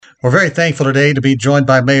We're very thankful today to be joined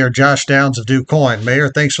by Mayor Josh Downs of DuQuoin. Mayor,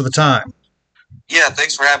 thanks for the time. Yeah,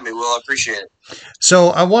 thanks for having me, Will. I appreciate it. So,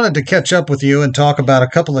 I wanted to catch up with you and talk about a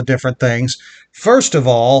couple of different things. First of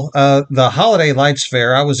all, the Holiday Lights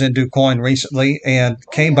Fair. I was in DuQuoin recently and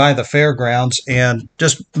came by the fairgrounds, and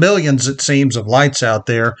just millions, it seems, of lights out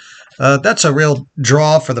there. That's a real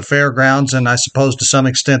draw for the fairgrounds and I suppose to some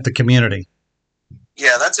extent the community.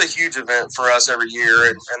 Yeah, that's a huge event for us every year,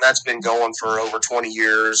 and that's been going for over 20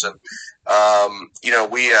 years. And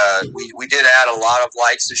we did add a lot of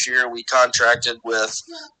lights this year. We contracted with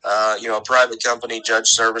a private company, Judge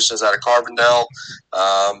Services out of Carbondale,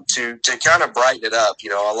 to kind of brighten it up.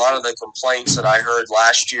 A lot of the complaints that I heard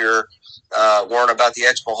last year weren't about the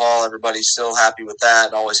expo hall. Everybody's still happy with that,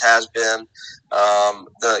 and always has been.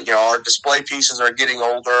 Our display pieces are getting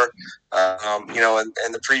older.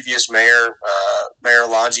 And the previous mayor, Mayor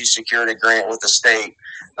Longi, secured a grant with the state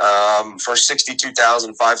for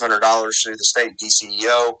 $62,500 through the state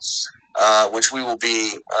DCEO, which we will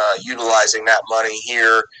be utilizing that money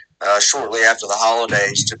here shortly after the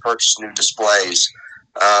holidays to purchase new displays.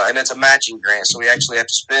 And it's a matching grant, so we actually have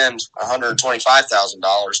to spend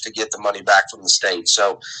 $125,000 to get the money back from the state.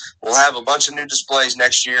 So we'll have a bunch of new displays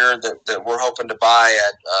next year that we're hoping to buy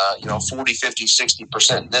at 40, 50,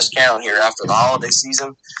 60% discount here after the holiday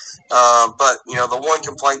season. But the one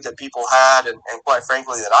complaint that people had, and quite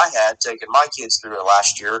frankly that I had taking my kids through it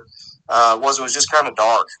last year, was it was just kind of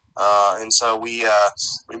dark. And so we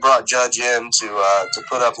brought Judge in to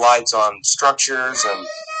put up lights on structures and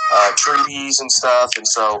trees and stuff. And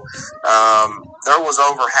so there was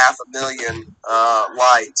over 500,000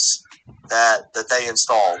 lights that they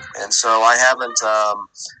installed. And so I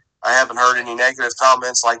haven't heard any negative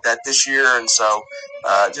comments like that this year. And so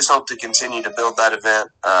just hope to continue to build that event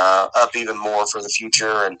up even more for the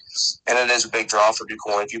future. And it is a big draw for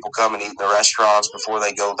DuQuoin. People come and eat in the restaurants before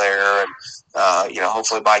they go there, and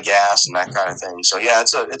hopefully buy gas and that kind of thing. So yeah,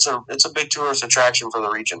 it's a big tourist attraction for the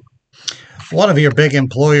region. One of your big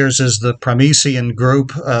employers is the Promethean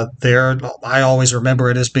Group there. I always remember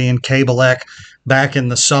it as being Cableec. Back in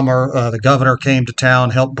the summer, the governor came to town,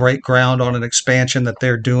 helped break ground on an expansion that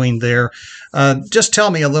they're doing there. Just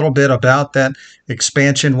tell me a little bit about that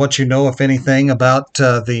expansion, what you know, if anything, about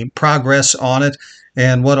the progress on it,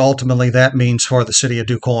 and what ultimately that means for the city of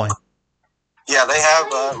DuQuoin. Yeah, they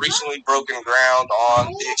have recently broken ground on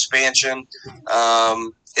the expansion.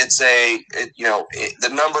 The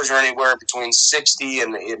numbers are anywhere between 60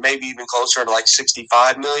 and it maybe even closer to like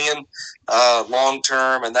 65 million long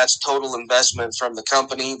term, and that's total investment from the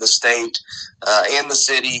company, the state, and the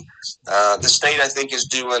city. The state, I think, is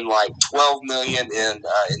doing like 12 million in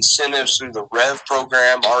incentives through the REV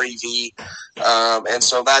program, REV, and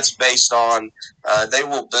so that's based on they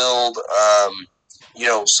will build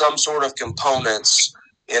some sort of components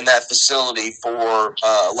in that facility for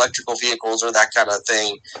electrical vehicles or that kind of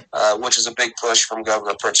thing, which is a big push from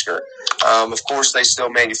Governor Pritzker. Of course, they still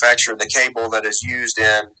manufacture the cable that is used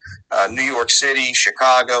in New York City,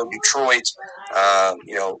 Chicago, Detroit.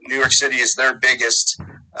 New York City is their biggest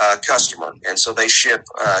customer, and so they ship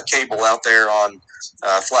cable out there on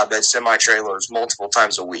flatbed semi-trailers multiple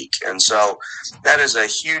times a week. And so that is a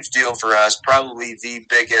huge deal for us, probably the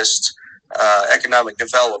biggest economic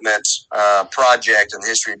development project in the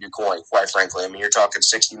history of DuQuoin, quite frankly. I mean, you're talking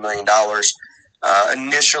 $60 million.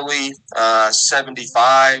 Initially,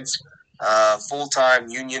 75 full-time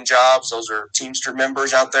union jobs. Those are Teamster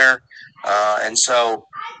members out there. And so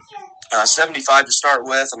 75 to start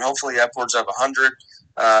with, and hopefully upwards of 100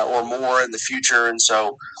 or more in the future. And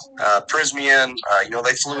so Prismian,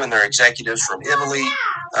 they flew in their executives from Italy.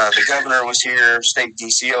 The governor was here, state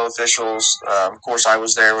DCO officials. Of course, I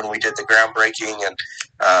was there when we did the groundbreaking, and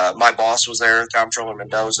my boss was there, Comptroller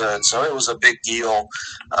Mendoza. And so it was a big deal.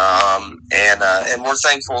 And we're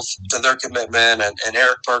thankful to their commitment. And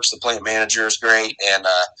Eric Perks, the plant manager, is great. And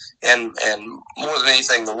more than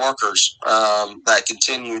anything, the workers that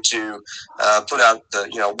continue to put out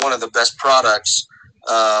one of the best products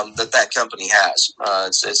that company has.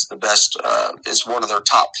 It's the best. It's one of their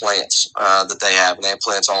top plants that they have, and they have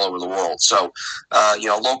plants all over the world. So,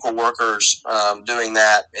 local workers doing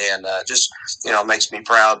that, and just makes me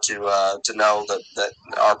proud to know that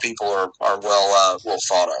our people are well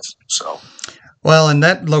thought of. So. Well, and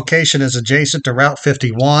that location is adjacent to Route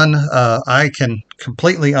 51. I can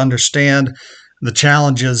completely understand the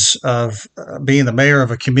challenges of being the mayor of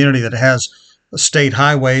a community that has state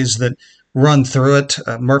highways that run through it.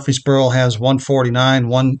 Murfreesboro has 149,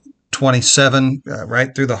 127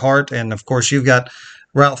 right through the heart. And of course, you've got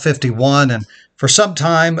Route 51. And for some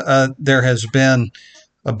time, there has been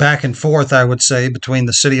a back and forth, I would say, between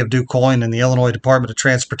the city of DuQuoin and the Illinois Department of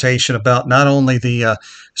Transportation about not only the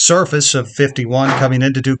surface of 51 coming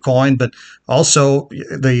into DuQuoin, but also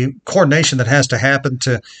the coordination that has to happen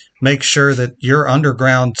to make sure that your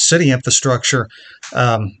underground city infrastructure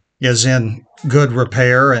is in good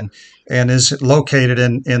repair and is located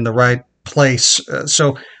in the right place.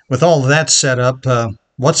 So, with all of that set up,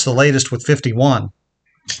 what's the latest with 51?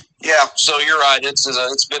 Yeah, so you're right. It's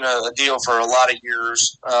been a deal for a lot of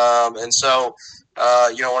years, and so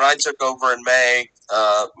when I took over in May,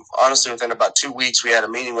 honestly, within about 2 weeks, we had a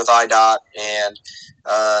meeting with IDOT, and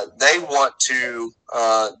they want to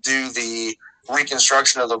do the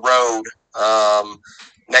reconstruction of the road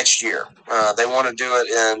next year. They want to do it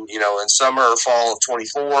in summer or fall of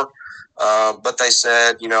 24, but they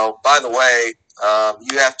said, by the way,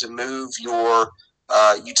 you have to move your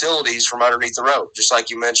utilities from underneath the road, just like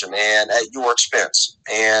you mentioned, and at your expense.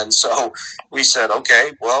 And so we said,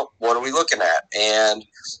 okay, well, what are we looking at? And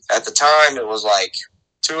at the time, it was like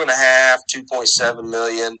 2.5, 2.7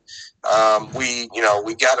 million. We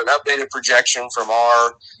got an updated projection from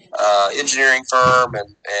our engineering firm,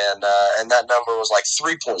 and that number was like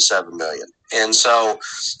 3.7 million. And so,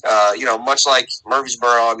 much like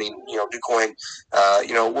Murfreesboro, DuQuoin,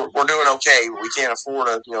 we're doing okay. We can't afford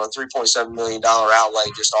a $3.7 million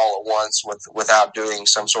outlay just all at once without doing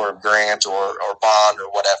some sort of grant or bond or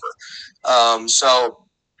whatever.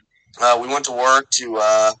 We went to work to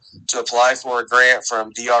apply for a grant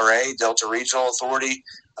from DRA, Delta Regional Authority,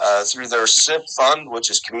 through their SIP fund, which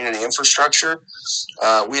is Community Infrastructure.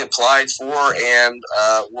 We applied for and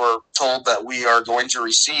were told that we are going to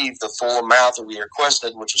receive the full amount that we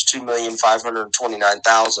requested, which was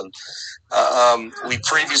 $2,529,000. We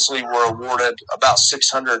previously were awarded about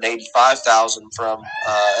 $685,000 from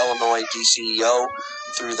Illinois DCEO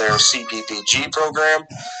through their CDBG program.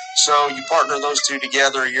 So you partner those two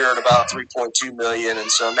together, you're at about 3.2 million,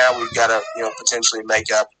 and so now we've got to potentially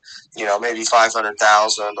make up maybe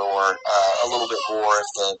 500,000 or a little bit more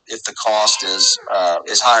if the cost is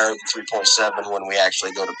higher than 3.7 when we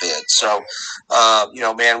actually go to bid. So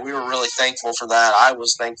man, we were really thankful for that. I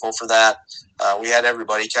was thankful for that. We had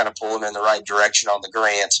everybody kind of pulling in the right direction on the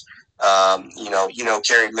grant.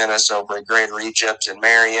 Carrie Menace over at Greater Egypt and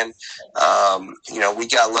Marion. We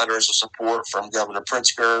got letters of support from Governor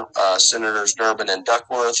Pritzker, Senators Durbin and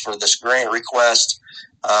Duckworth for this grant request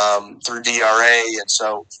through DRA, and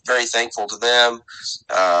so very thankful to them.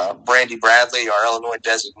 Brandy Bradley, our Illinois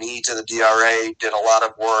designee to the DRA, did a lot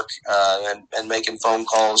of work and making phone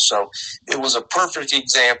calls. So it was a perfect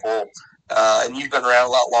example. And you've been around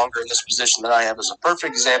a lot longer in this position than I have, as a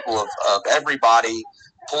perfect example of everybody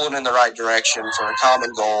pulling in the right direction for a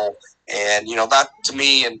common goal. And, that to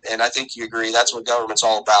me, and I think you agree, that's what government's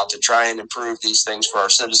all about, to try and improve these things for our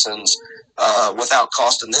citizens without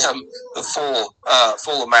costing them the full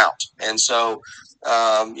amount. And so,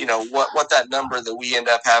 what that number that we end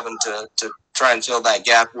up having to try and fill that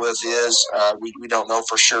gap with is, we don't know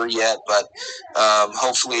for sure yet, but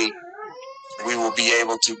hopefully we will be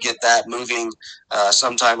able to get that moving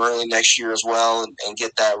sometime early next year as well, and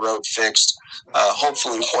get that road fixed,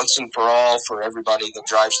 hopefully once and for all, for everybody that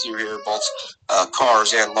drives through here, both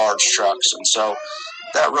cars and large trucks. And so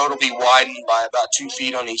that road will be widened by about 2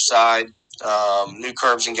 feet on each side. New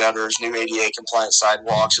curbs and gutters, new ADA compliant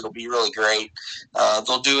sidewalks. It'll be really great.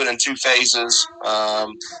 They'll do it in 2 phases.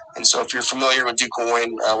 And so if you're familiar with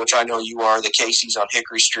DuQuoin, which I know you are, the Casey's on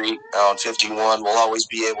Hickory Street on 51 will always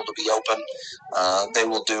be able to be open. They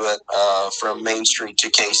will do it from Main Street to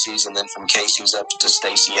Casey's, and then from Casey's up to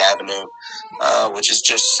Stacy Avenue, which is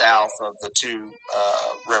just south of the 2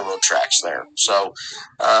 railroad tracks there. So,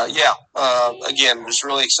 again, just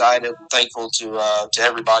really excited, thankful to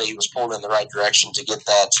everybody who was pulled in the right direction to get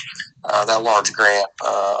that large grant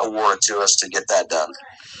awarded to us to get that done.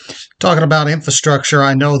 Talking about infrastructure,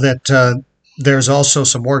 I know that there's also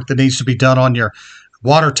some work that needs to be done on your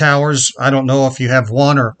water towers. I don't know if you have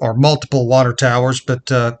one or multiple water towers, but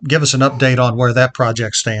give us an update on where that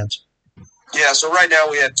project stands. Yeah, so right now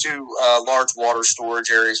we have 2 large water storage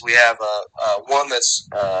areas. We have one that's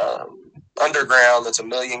underground that's 1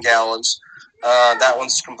 million gallons. That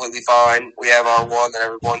one's completely fine. We have our one that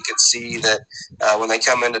everyone can see that when they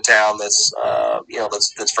come into town, that's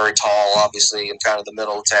very tall, obviously, in kind of the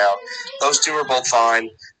middle of town. Those 2 are both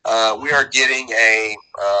fine. We are getting a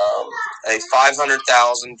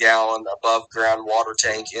 500,000 gallon above ground water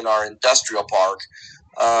tank in our industrial park,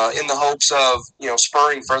 in the hopes of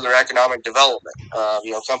spurring further economic development.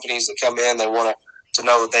 Companies that come in, they want to to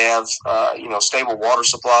know that they have stable water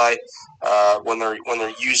supply when they're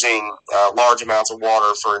using large amounts of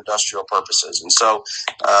water for industrial purposes. And so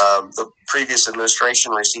the previous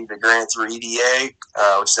administration received a grant through EDA,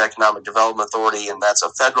 which is Economic Development Authority, and that's a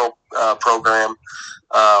federal program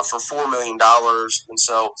for $4 million. And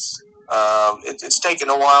so it's taken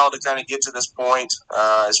a while to kind of get to this point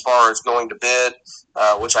as far as going to bid,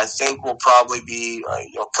 which I think will probably be,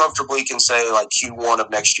 comfortably can say like Q1 of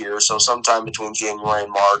next year, so sometime between January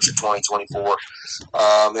and March of 2024.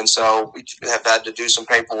 And so we have had to do some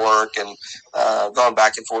paperwork and gone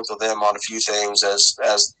back and forth with them on a few things as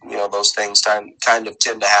those things kind of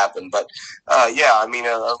tend to happen. But a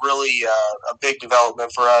really a big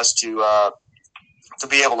development for us to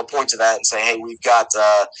be able to point to that and say, hey, we've got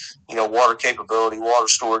water capability, water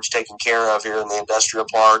storage taken care of here in the industrial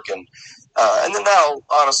park, and then that'll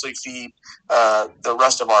honestly feed the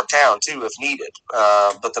rest of our town too if needed.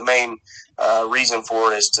 But the main reason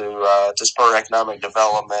for it is to spur economic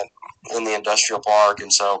development in the industrial park,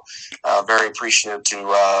 and so very appreciative to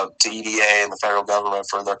EDA and the federal government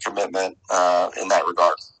for their commitment in that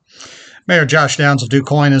regard. Mayor Josh Downs of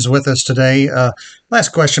DuQuoin is with us today. Last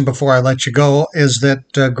question before I let you go is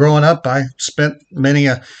that growing up, I spent many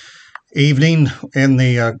a evening in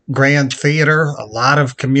the Grand Theater. A lot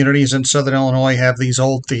of communities in Southern Illinois have these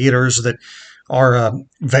old theaters that are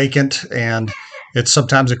vacant, and it's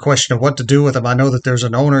sometimes a question of what to do with them. I know that there's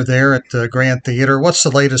an owner there at the Grand Theater. What's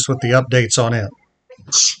the latest with the updates on it?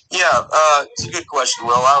 Yeah, it's a good question,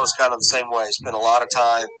 Will. I was kind of the same way. Spent a lot of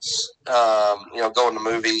time, going to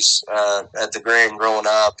movies at the Grand growing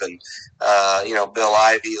up, and Bill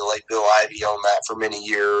Ivy, the late Bill Ivy, owned that for many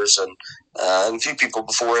years, and a few people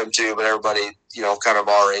before him too. But everybody, kind of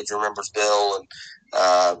our age remembers Bill, and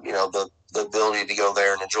the ability to go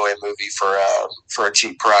there and enjoy a movie for a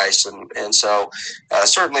cheap price, and so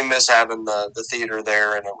certainly miss having the theater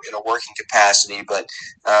there in a working capacity. But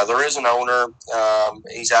there is an owner.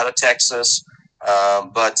 He's out of Texas,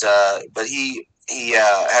 but he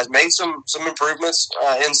has made some improvements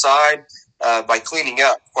inside by cleaning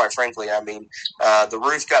up. Quite frankly, I mean, the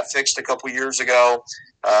roof got fixed a couple years ago.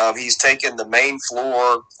 He's taken the main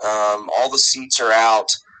floor. All the seats are out.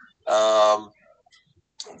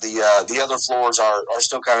 The other floors are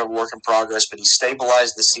still kind of a work in progress, but he's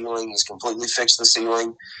stabilized the ceiling. He's completely fixed the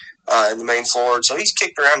ceiling in the main floor. So he's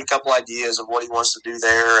kicked around a couple ideas of what he wants to do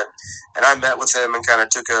there. And I met with him and kind of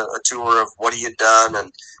took a tour of what he had done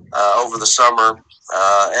and over the summer.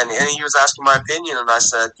 And he was asking my opinion. And I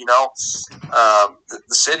said,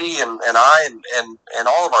 the city and I and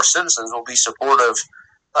all of our citizens will be supportive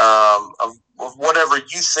of whatever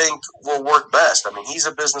you think will work best. I mean, he's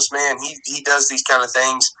a businessman. He does these kind of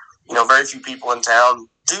things. Very few people in town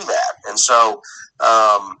do that. And so,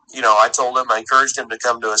 I told him, I encouraged him to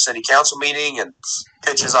come to a city council meeting and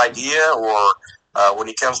pitch his idea, or when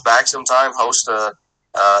he comes back sometime, host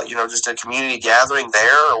just a community gathering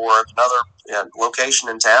there or another location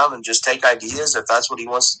in town and just take ideas if that's what he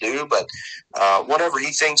wants to do. But whatever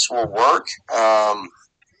he thinks will work,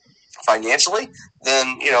 financially,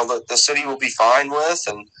 then the city will be fine with,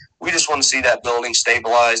 and we just want to see that building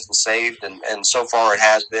stabilized and saved, and so far it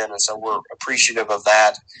has been, and so we're appreciative of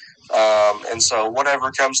that. And so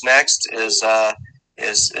whatever comes next is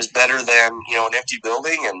better than an empty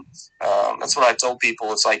building, and that's what I told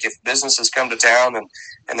people. It's like if businesses come to town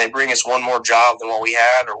and they bring us one more job than what we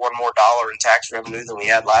had, or one more dollar in tax revenue than we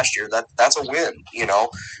had last year, that's a win,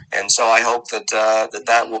 And so I hope that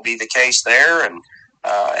that will be the case there, and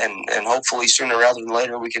hopefully sooner rather than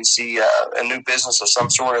later we can see a new business of some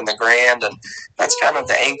sort in the Grand, and that's kind of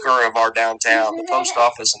the anchor of our downtown, the post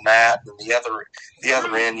office and that, and the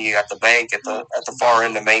other end you got the bank at the far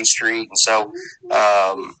end of Main Street, and so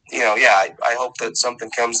I hope that something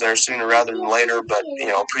comes there sooner rather than later, but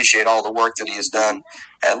appreciate all the work that he has done,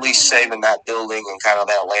 at least saving that building and kind of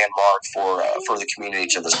that landmark for the community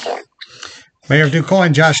to this point. Mayor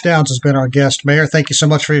DuQuoin, Josh Downs has been our guest. Mayor, thank you so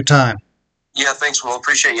much for your time. Yeah, thanks, Will.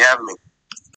 Appreciate you having me.